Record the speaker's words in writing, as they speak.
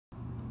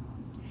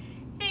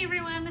Hey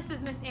everyone, this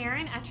is Miss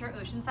Erin at your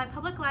Oceanside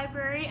Public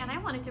Library, and I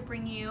wanted to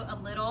bring you a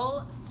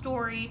little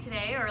story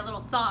today, or a little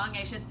song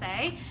I should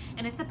say,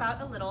 and it's about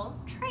a little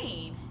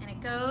train, and it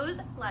goes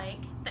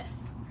like this.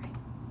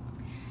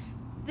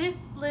 This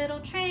little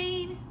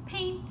train,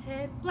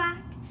 painted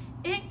black,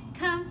 it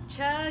comes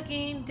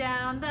chugging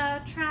down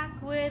the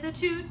track with a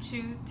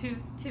choo-choo,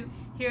 toot-toot.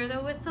 Hear the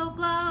whistle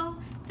blow,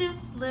 this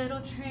little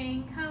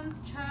train comes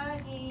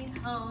chugging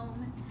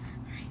home.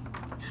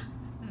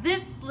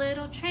 This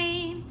little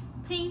train,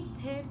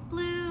 painted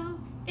blue,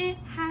 it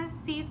has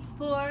seats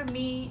for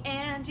me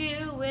and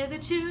you with a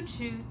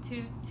choo-choo,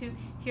 toot-toot.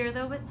 Hear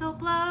the whistle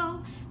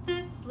blow,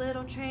 this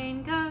little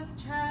train goes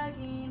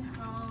chugging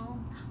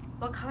home.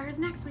 What color is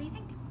next? What do you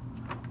think?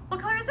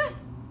 What color is this?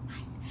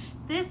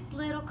 This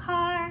little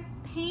car,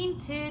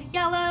 painted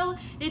yellow,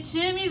 it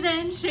shimmies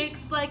and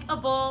shakes like a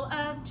bowl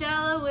of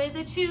jello with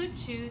a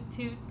choo-choo,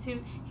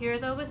 toot-toot. Hear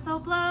the whistle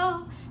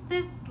blow,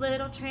 this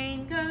little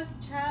train goes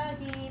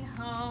chugging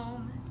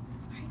home.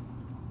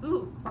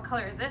 Ooh, what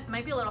color is this? It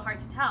might be a little hard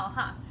to tell,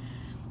 huh?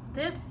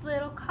 This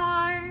little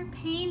car,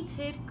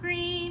 painted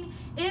green,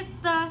 it's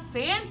the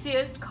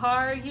fanciest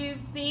car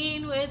you've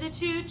seen with a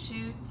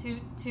choo-choo,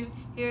 toot-toot.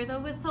 Hear the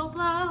whistle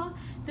blow,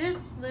 this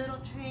little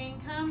train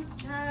comes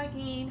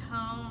chugging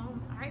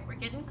home. All right, we're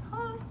getting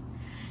close.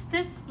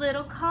 This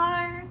little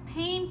car,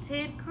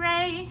 painted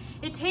gray,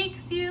 it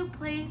takes you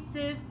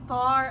places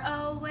far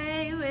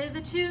away with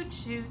a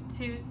choo-choo,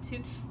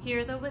 toot-toot.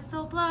 Hear the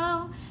whistle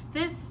blow,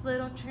 this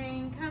little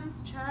train comes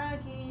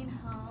chugging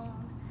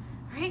home.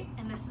 All right,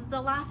 and this is the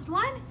last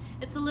one.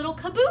 It's a little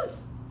caboose.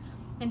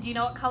 And do you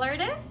know what color it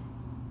is?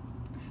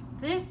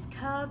 This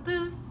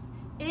caboose,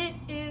 it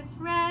is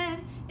red.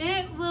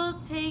 It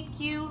will take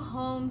you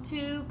home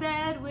to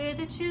bed with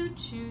a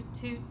choo-choo,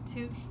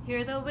 toot-toot.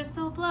 Hear the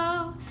whistle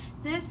blow,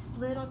 this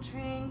little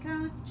train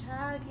comes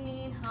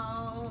chugging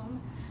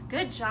home.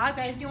 Good job,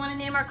 guys. Do you want to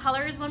name our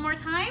colors one more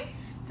time?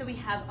 So we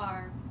have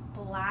our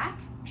black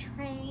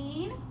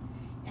train,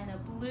 and a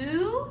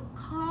blue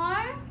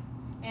car,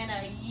 and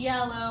a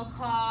yellow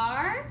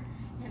car,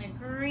 and a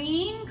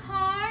green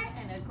car,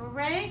 and a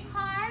gray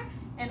car,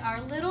 and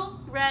our little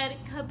red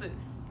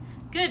caboose.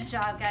 Good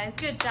job, guys.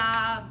 Good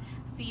job.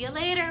 See you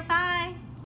later. Bye.